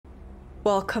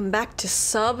Welcome back to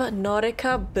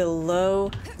Subnautica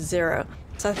Below Zero.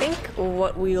 So I think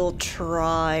what we'll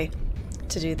try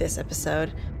to do this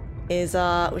episode is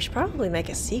we should probably make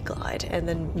a sea glide and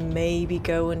then maybe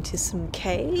go into some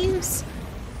caves.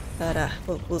 But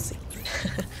we'll see.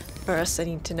 First I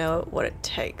need to know what it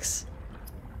takes.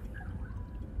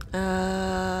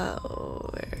 Where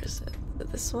is it? Is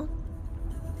it this one?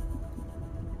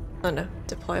 Oh no,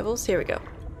 deployables? Here we go.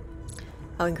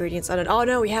 Oh, ingredients, I don't know. Oh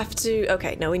no, we have to,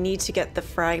 okay, no, we need to get the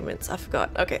fragments. I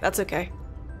forgot. Okay, that's okay.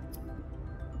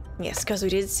 Yes, because we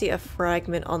did see a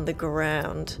fragment on the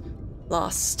ground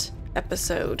last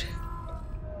episode.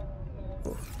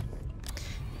 Ooh.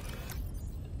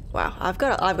 Wow, I've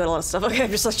got a lot of stuff. Okay, I've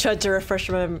just tried to refresh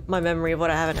my memory of what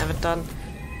I haven't done.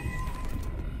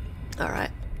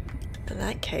 Alright. In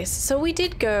that case, so we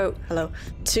did go, hello,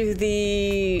 to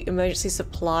the emergency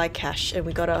supply cache and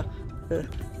we got a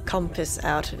compass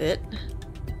out of it,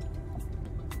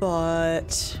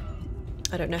 but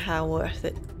I don't know how worth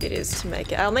it is to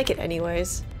make it. I'll make it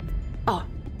anyways. Oh,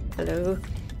 hello.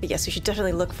 But yes, we should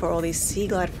definitely look for all these sea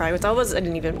glide fragments. I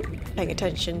didn't even paying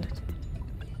attention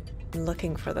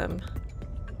looking for them.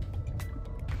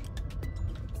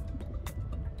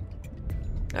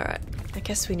 Alright, I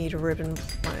guess we need ribbon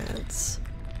plants.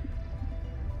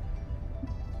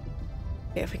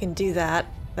 Yeah, if we can do that,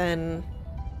 then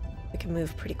we can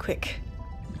move pretty quick.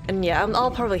 And yeah,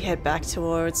 I'll probably head back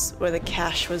towards where the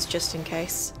cache was just in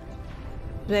case.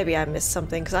 Maybe I missed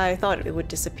something because I thought it would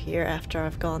disappear after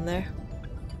I've gone there.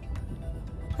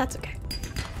 That's okay.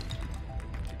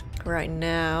 Right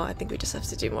now, I think we just have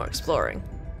to do more exploring.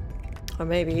 Or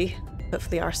maybe,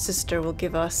 hopefully our sister will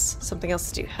give us something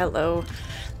else to do. Hello.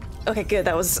 Okay, good,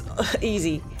 that was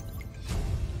easy.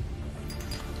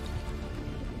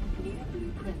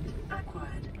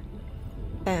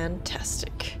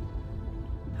 Fantastic.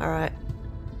 Alright.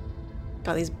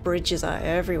 God, these bridges are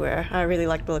everywhere. I really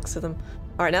like the looks of them.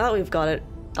 Alright, now that we've got it,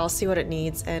 I'll see what it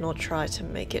needs and we'll try to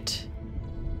make it.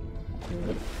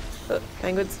 Oh,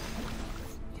 penguins.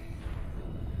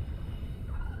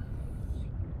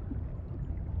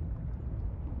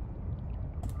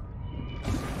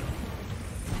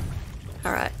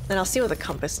 Alright, then I'll see what the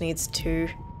compass needs too.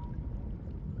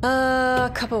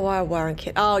 Copper wire wiring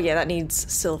kit. Oh yeah, that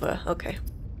needs silver. Okay.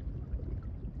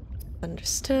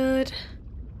 Understood.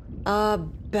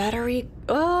 Battery.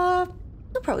 I'll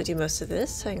probably do most of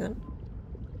this. Hang on.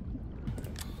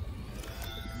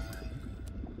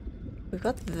 We've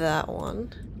got that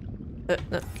one.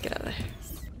 No, get out of there.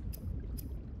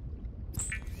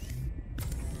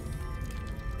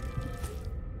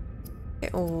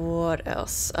 Okay, what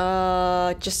else?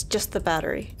 Just the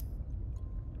battery.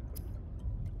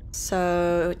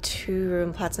 So, 2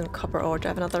 ribbon plants and copper ore. Do I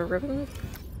have another ribbon?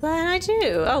 Then I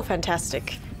do! Oh,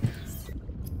 fantastic.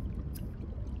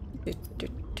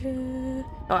 Oh,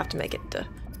 I have to make it.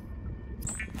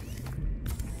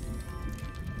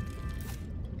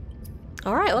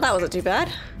 Alright, well that wasn't too bad.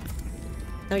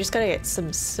 Now we just gotta get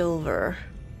some silver.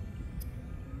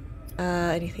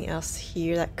 Anything else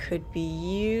here that could be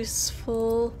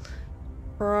useful?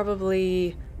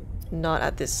 Probably not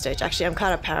at this stage. Actually, I'm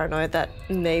kind of paranoid that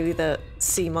maybe the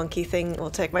sea monkey thing will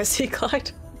take my sea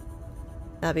glide.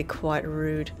 That'd be quite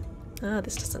rude. Ah,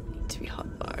 this doesn't need to be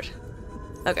hotbarred.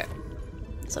 Okay,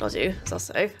 that's what I'll do, is I'll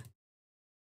save.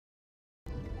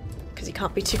 Because you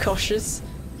can't be too cautious.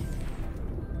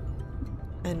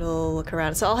 And we'll look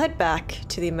around. So I'll head back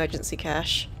to the emergency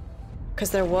cache.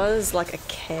 Because there was like a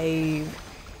cave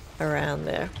around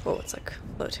there. Oh, it's like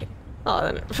floating. Oh,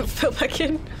 then it fell back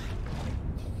in.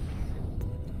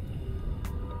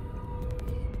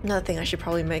 Another thing I should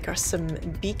probably make are some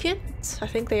beacons. I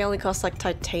think they only cost like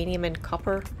titanium and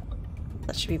copper.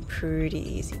 That should be pretty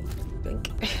easy. Blink.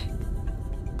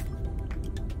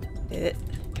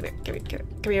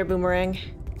 Come here, boomerang.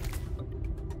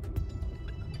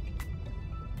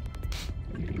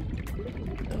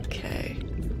 Okay.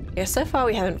 Yeah, so far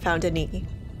we haven't found any,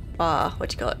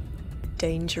 what you call it,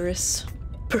 dangerous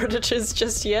predators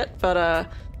just yet, but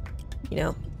you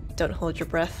know, don't hold your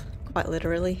breath, quite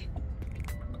literally.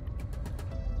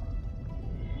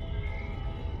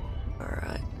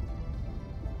 Alright.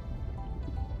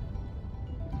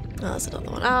 Oh, that's another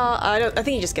one. Oh, I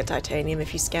think you just get titanium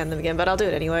if you scan them again, but I'll do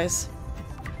it anyways.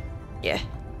 Yeah.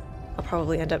 I'll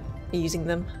probably end up using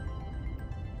them.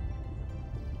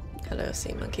 Hello,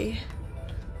 sea monkey.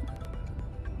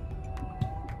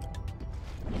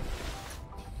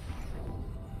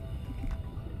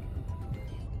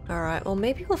 Alright, well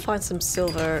maybe we'll find some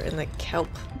silver in the kelp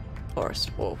forest.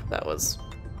 Whoa, that was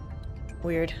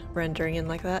weird, rendering in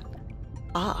like that.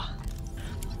 Ah.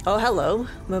 Oh, hello.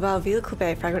 Mobile vehicle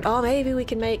bay fragment. Oh, maybe we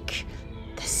can make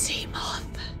the sea moth.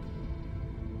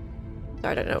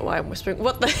 I don't know why I'm whispering.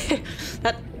 What the?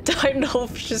 That dino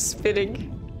just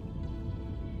spinning.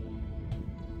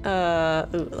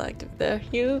 Ooh, liked it there.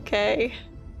 You okay?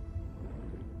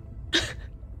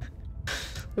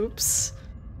 Oops.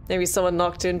 Maybe someone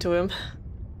knocked into him.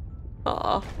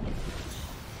 Aw.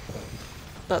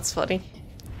 That's funny.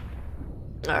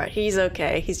 Alright, he's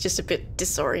okay. He's just a bit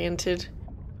disoriented.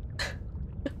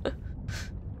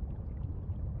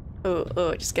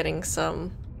 Oh, just getting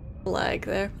some lag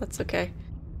there. That's okay.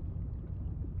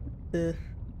 Do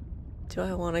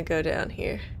I want to go down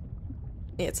here?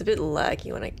 Yeah, it's a bit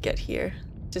laggy when I get here.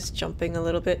 Just jumping a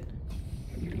little bit.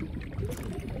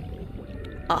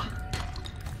 Ah.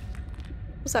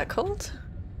 What's that called?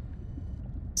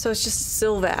 So it's just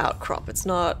silver outcrop. It's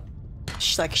not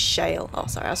like shale. Oh,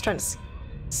 sorry. I was trying to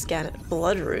scan it.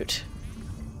 Bloodroot.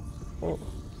 Oh.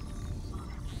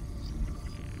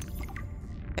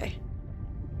 Okay.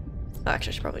 Oh,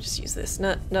 actually, I should probably just use this.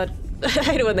 Not. I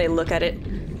hate it when they look at it.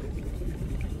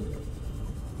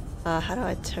 How do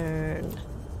I turn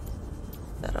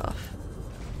that off?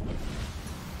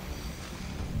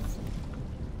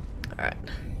 Alright.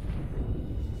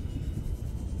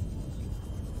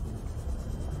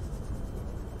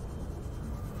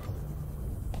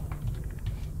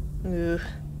 Ooh,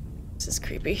 this is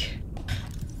creepy.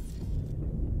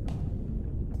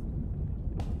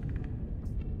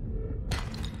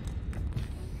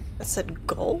 That said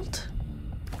gold?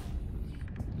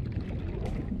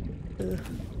 Ooh.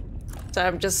 So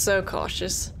I'm just so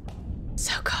cautious.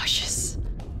 So cautious.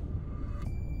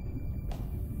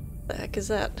 What the heck is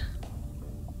that?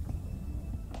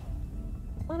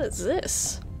 What is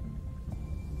this?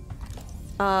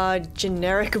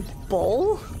 Generic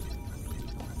bowl?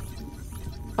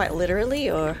 Quite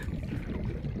literally, or?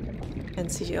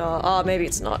 NCGR. Oh, maybe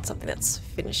it's not something that's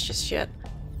finished just yet.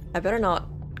 I better not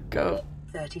go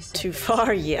too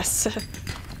far. Yes.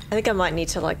 I think I might need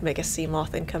to like make a sea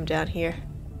moth and come down here.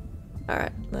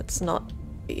 Alright, let's not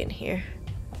be in here.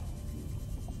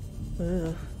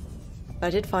 Ooh. I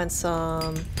did find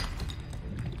some...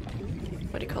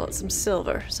 what do you call it? Some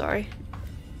silver, sorry.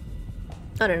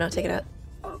 I don't know, take it out.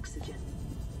 Oxygen.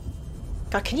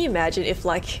 God, can you imagine if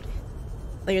like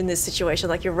you're in this situation,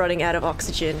 like you're running out of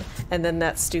oxygen and then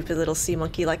that stupid little sea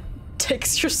monkey like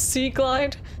takes your sea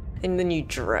glide and then you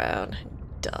drown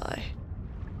and die.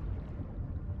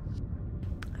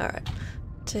 Alright,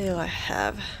 what do I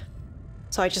have?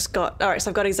 So I just got, alright, so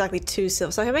I've got exactly 2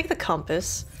 silver. So I can make the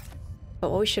compass,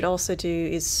 but what we should also do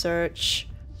is search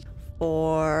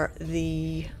for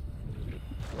the,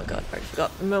 oh my god, I already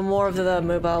forgot, more of the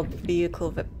mobile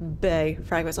vehicle bay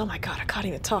fragments. Oh my god, I can't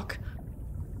even talk.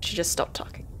 I should just stop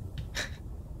talking.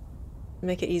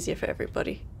 Make it easier for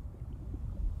everybody.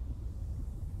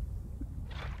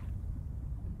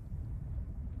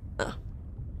 Oh.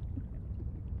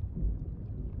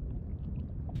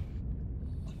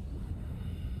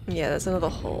 Yeah, there's another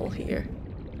hole here.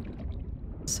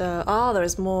 So, oh,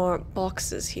 there's more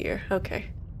boxes here. Okay.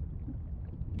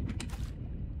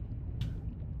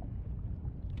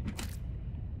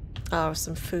 Oh,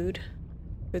 some food.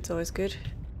 Food's always good.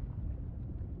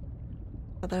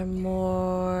 Are there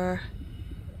more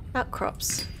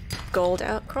outcrops? Gold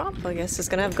outcrop? I guess it's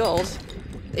gonna have gold.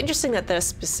 Interesting that they're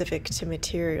specific to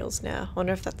materials now. I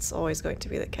wonder if that's always going to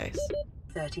be the case.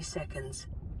 30 seconds.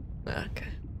 Okay.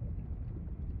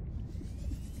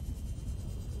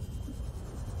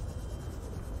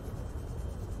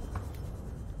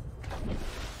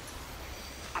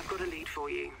 I've got a lead for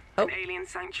you. Oh. An alien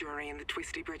sanctuary in the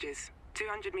Twisty Bridges.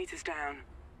 200 meters down.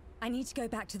 I need to go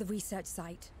back to the research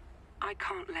site. I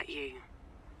can't let you.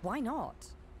 Why not?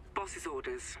 Boss's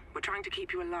orders. We're trying to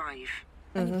keep you alive.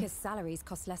 Only because salaries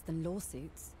cost less than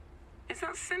lawsuits. Is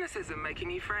that cynicism making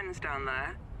you friends down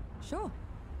there? Sure.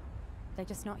 They're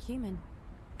just not human.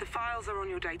 The files are on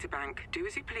your databank. Do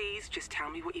as you please, just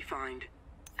tell me what you find.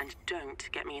 And don't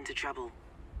get me into trouble.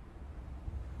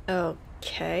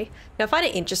 Okay. Now I find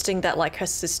it interesting that like her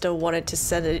sister wanted to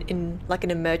send it in like an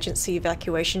emergency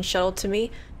evacuation shuttle to me,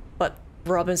 but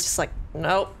Robin's just like,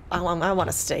 nope, I want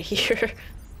to stay here.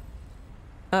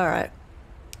 Alright.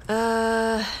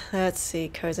 Let's see,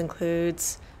 codes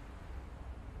includes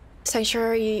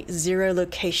Sanctuary 0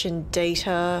 location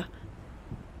data.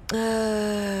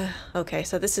 Okay,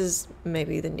 so this is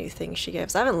maybe the new thing she gave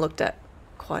us. I haven't looked at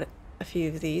quite a few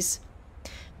of these.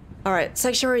 Alright,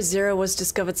 Sanctuary 0 was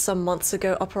discovered some months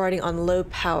ago, operating on low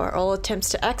power. All attempts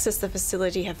to access the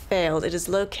facility have failed. It is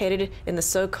located in the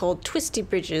so-called Twisty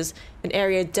Bridges, an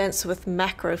area dense with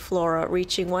macroflora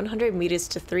reaching 100 meters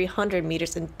to 300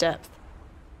 meters in depth.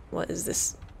 What is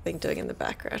this thing doing in the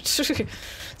background? Sorry,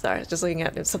 I was just looking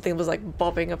at it. Something was like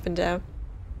bobbing up and down.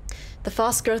 The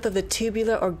fast growth of the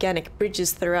tubular organic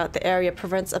bridges throughout the area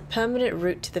prevents a permanent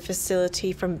route to the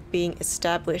facility from being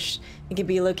established. It can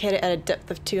be located at a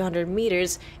depth of 200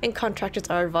 meters, and contractors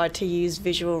are advised to use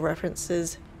visual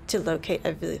references to locate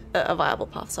a viable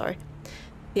path. Sorry.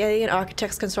 The alien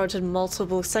architects constructed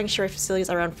multiple sanctuary facilities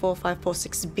around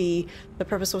 4546B. The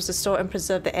purpose was to store and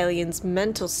preserve the aliens'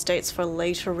 mental states for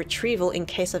later retrieval in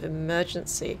case of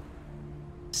emergency.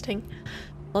 Interesting.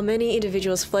 While many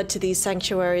individuals fled to these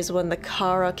sanctuaries when the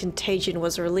Kara contagion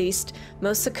was released,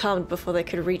 most succumbed before they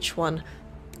could reach one.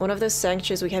 One of those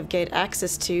sanctuaries we have gained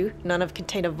access to, none have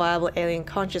contained a viable alien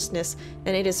consciousness,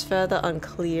 and it is further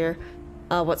unclear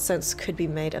what sense could be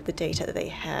made of the data that they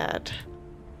had.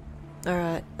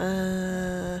 Alright,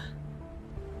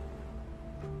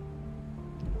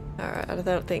 Alright, I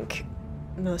don't think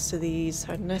most of these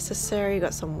are necessary.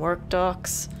 Got some work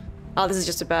docs. Oh, this is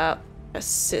just about a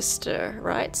sister,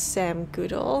 right? Sam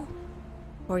Goodall.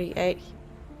 48.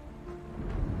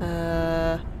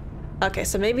 Okay,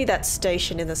 so maybe that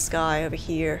station in the sky over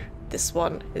here. This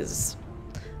one is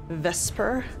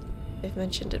Vesper. I've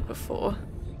mentioned it before.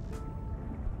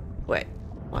 Wait,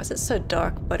 why is it so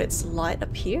dark but it's light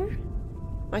up here?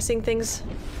 Am I seeing things?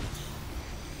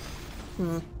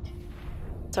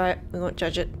 It's alright, we won't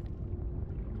judge it.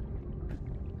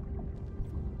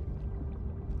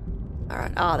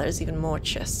 Alright, there's even more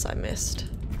chests I missed.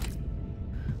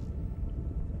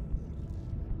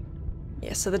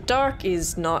 Yeah, so the dark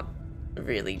is not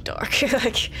really dark.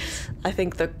 Like, I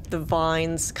think the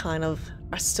vines kind of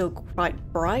are still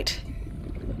quite bright.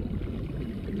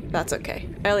 That's okay.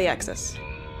 Early access.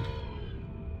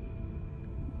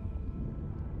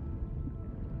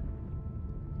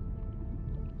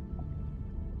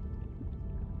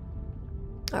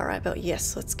 Alright, but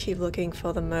yes, let's keep looking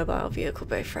for the mobile vehicle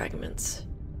bay fragments.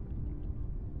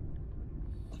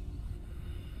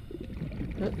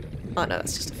 Oh no,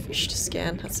 that's just a fish to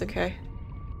scan. That's okay.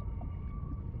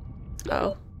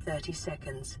 Oh. 30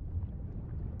 seconds.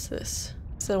 What's this?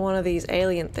 So one of these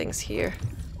alien things here.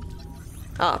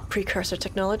 Precursor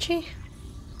technology?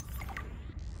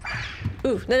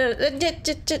 Ooh, no,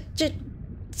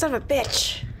 son of a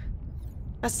bitch!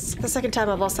 That's the second time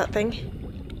I've lost that thing.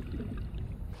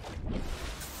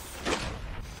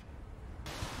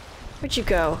 Where'd you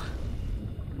go?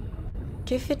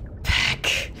 Give it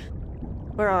back.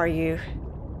 Where are you?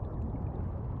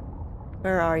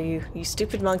 Where are you, you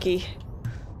stupid monkey?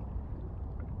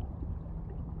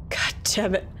 God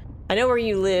damn it. I know where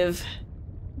you live.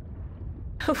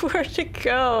 Where'd it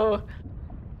go?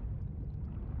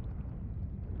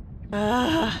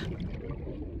 And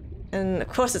of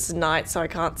course it's night, so I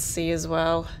can't see as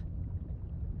well.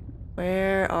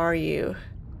 Where are you?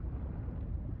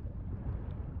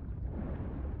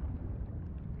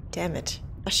 Damn it.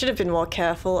 I should have been more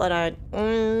careful and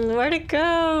where'd it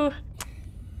go?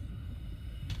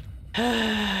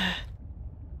 I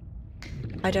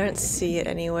don't see it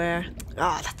anywhere.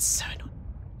 That's so annoying.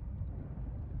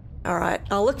 Alright,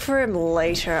 I'll look for him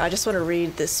later. I just want to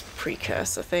read this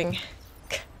precursor thing.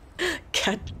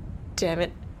 God damn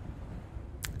it.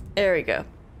 There we go.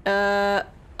 Oh,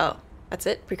 that's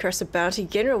it. Precursor bounty.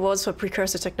 Gain rewards for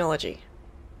precursor technology.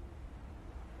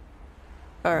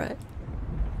 Alright.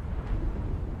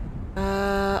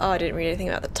 I didn't read anything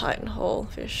about the Titan Hole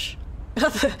fish.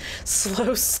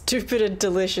 Slow, stupid, and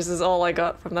delicious is all I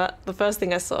got from that. The first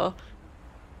thing I saw.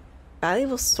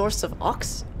 Valuable source of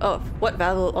what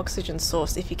valuable oxygen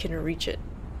source if you can reach it?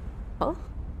 Huh?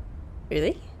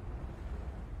 Really?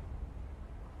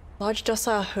 Large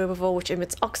docile herbivore which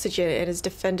emits oxygen and is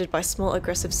defended by small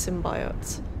aggressive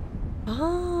symbiotes.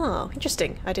 Oh,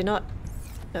 interesting. I did not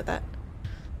know that.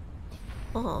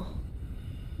 Oh.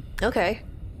 Okay.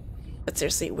 But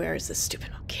seriously, where is this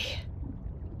stupid monkey?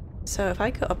 So if I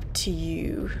go up to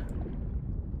you...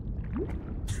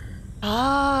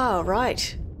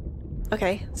 right.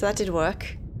 Okay, so that did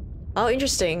work. Oh,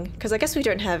 interesting, because I guess we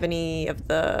don't have any of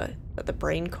the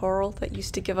brain coral that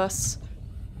used to give us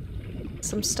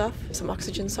some stuff, some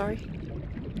oxygen, sorry.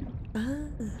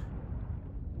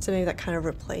 So maybe that kind of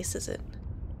replaces it.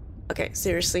 Okay,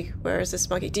 seriously, where is this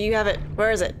monkey? Do you have it?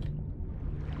 Where is it?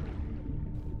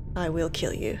 I will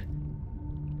kill you.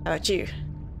 How about you?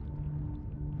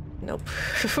 Nope.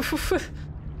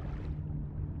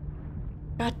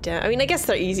 God damn. I mean, I guess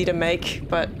they're easy to make,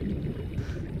 but...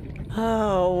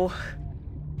 Oh.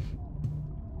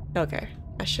 Okay.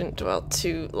 I shouldn't dwell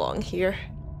too long here.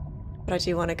 But I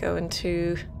do want to go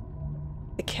into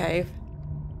the cave.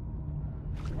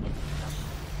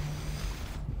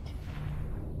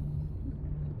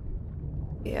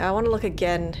 Yeah, I want to look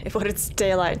again if when it's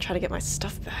daylight and try to get my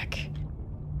stuff back.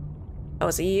 Oh,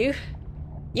 is it you?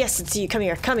 Yes, it's you. Come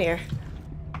here, come here.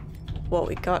 Whoa,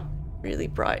 it got really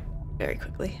bright very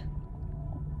quickly.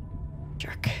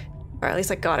 Jerk. Alright, at least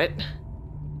I got it.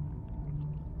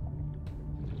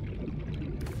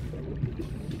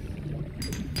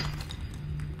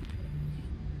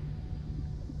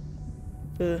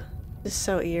 Ugh, this is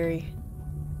so eerie.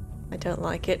 I don't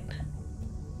like it.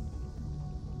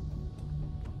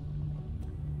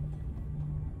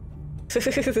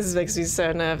 This makes me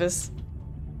so nervous.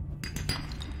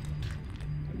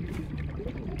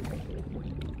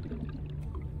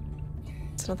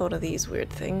 It's another one of these weird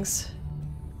things.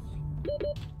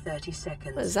 30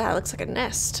 seconds. What is that? It looks like a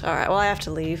nest. Alright, well I have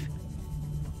to leave.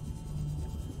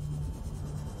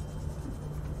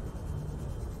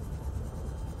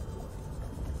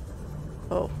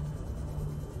 Oh.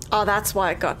 Oh, that's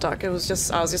why it got dark. It was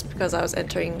just, I was just because I was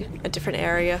entering a different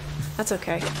area. That's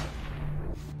okay.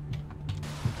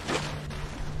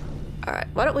 Alright,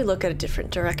 why don't we look at a different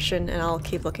direction and I'll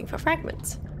keep looking for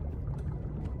fragments.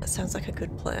 That sounds like a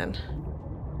good plan.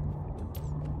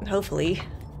 And hopefully,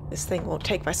 this thing won't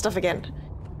take my stuff again.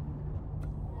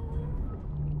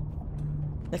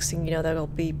 Next thing you know, they'll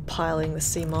be piling the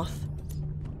sea moth.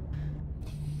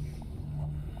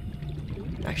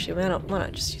 Actually, why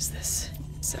not just use this?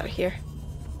 It's out of here.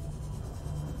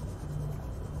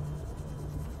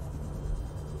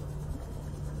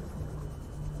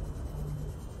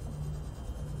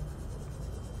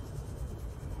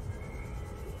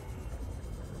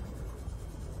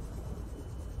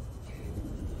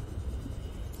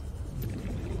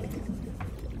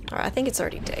 Alright, I think it's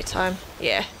already daytime.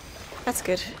 Yeah, that's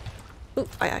good. Ooh,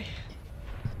 aye.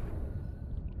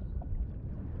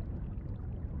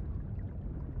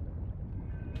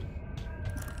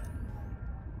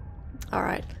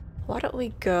 Alright, why don't we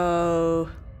go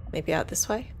maybe out this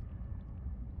way?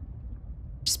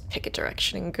 Just pick a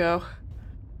direction and go.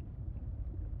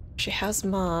 Actually, how's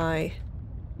my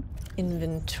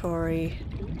inventory?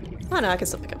 Oh no, I can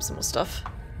still pick up some more stuff.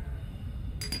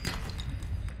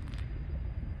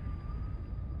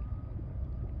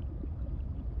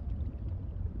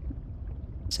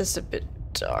 Just a bit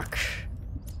dark.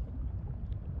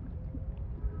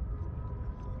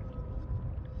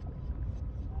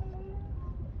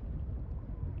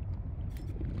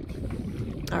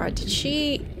 Alright, did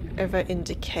she ever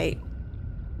indicate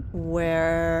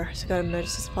where... So got a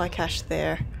emergency supply cache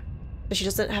there. But she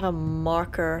doesn't have a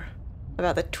marker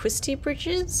about the twisty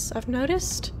bridges, I've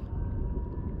noticed.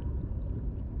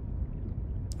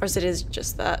 Or is it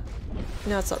just that?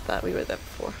 No, it's not that. We were there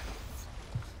before.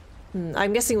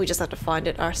 I'm guessing we just have to find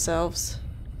it ourselves.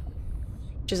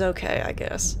 Which is okay, I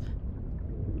guess.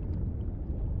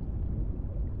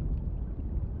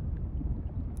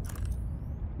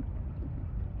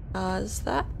 Is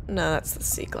that? No, that's the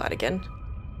sea glide again.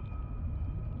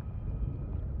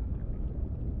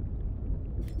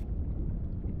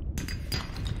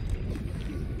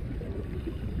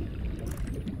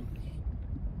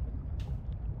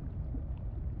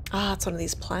 Ah, it's one of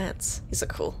these plants. These are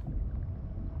cool.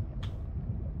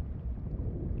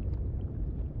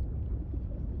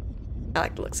 I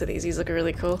like the looks of these. These look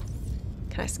really cool.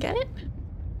 Can I scan it?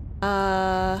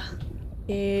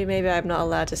 Yeah, maybe I'm not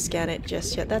allowed to scan it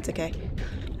just yet. That's okay.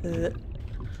 Alright,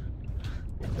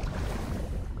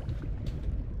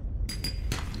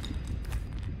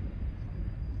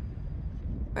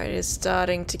 it is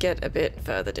starting to get a bit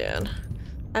further down.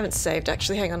 I haven't saved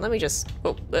actually. Hang on, let me just...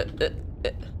 Oh,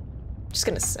 just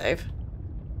gonna save.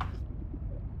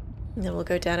 And then we'll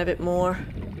go down a bit more.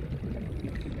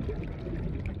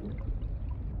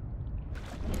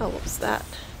 Oh, what was that?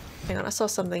 Hang on, I saw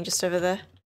something just over there.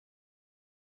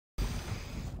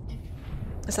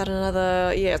 Is that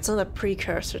another... Yeah, it's another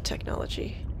precursor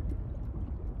technology.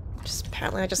 Just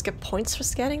apparently I just get points for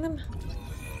scanning them?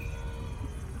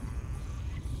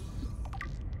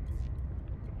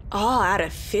 Oh, out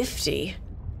of 50?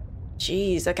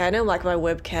 Jeez, okay, I know like my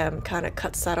webcam kind of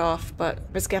cuts that off,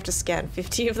 but basically I have to scan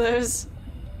 50 of those.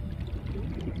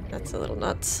 That's a little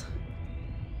nuts.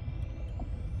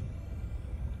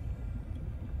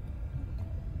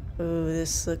 Ooh,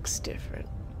 this looks different.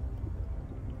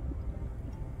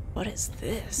 What is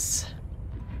this?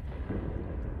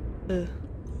 Ugh.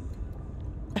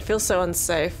 I feel so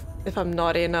unsafe if I'm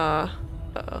not in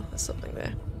uh-oh, there's something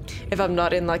there. If I'm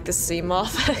not in like the sea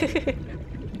moth.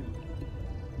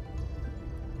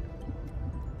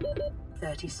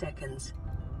 30 seconds.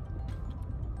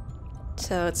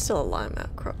 So it's still a lime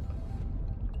outcrop.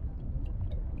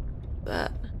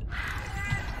 That.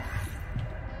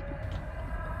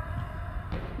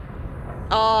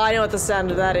 Oh, I know what the sound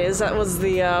of that is. That was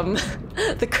the,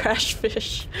 the crash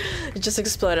fish. It just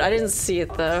exploded. I didn't see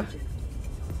it, though.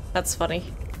 That's funny.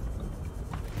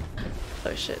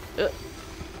 Oh, shit. Ugh.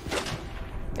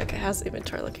 Okay, how's the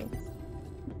inventory looking?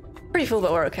 Pretty full,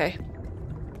 but we're okay.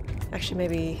 Actually,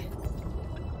 maybe...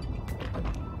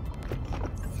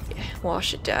 yeah,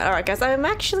 wash it down. Alright, guys, I'm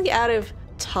actually out of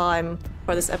time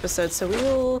for this episode, so we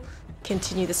will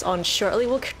continue this on shortly.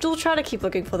 We'll try to keep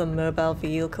looking for the mobile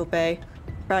vehicle bay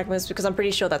fragments, because I'm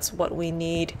pretty sure that's what we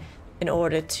need in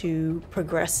order to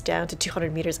progress down to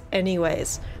 200 meters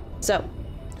anyways. So,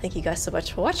 thank you guys so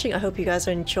much for watching. I hope you guys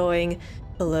are enjoying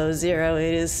Below Zero.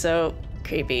 It is so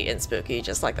creepy and spooky,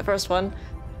 just like the first one.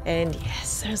 And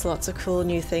yes, there's lots of cool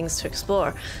new things to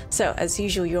explore. So, as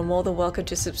usual, you're more than welcome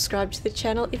to subscribe to the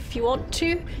channel if you want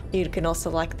to. You can also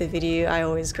like the video. I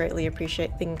always greatly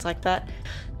appreciate things like that.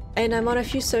 And I'm on a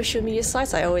few social media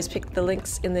sites. I always pick the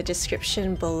links in the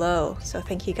description below. So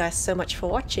thank you guys so much for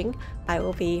watching. I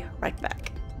will be right back.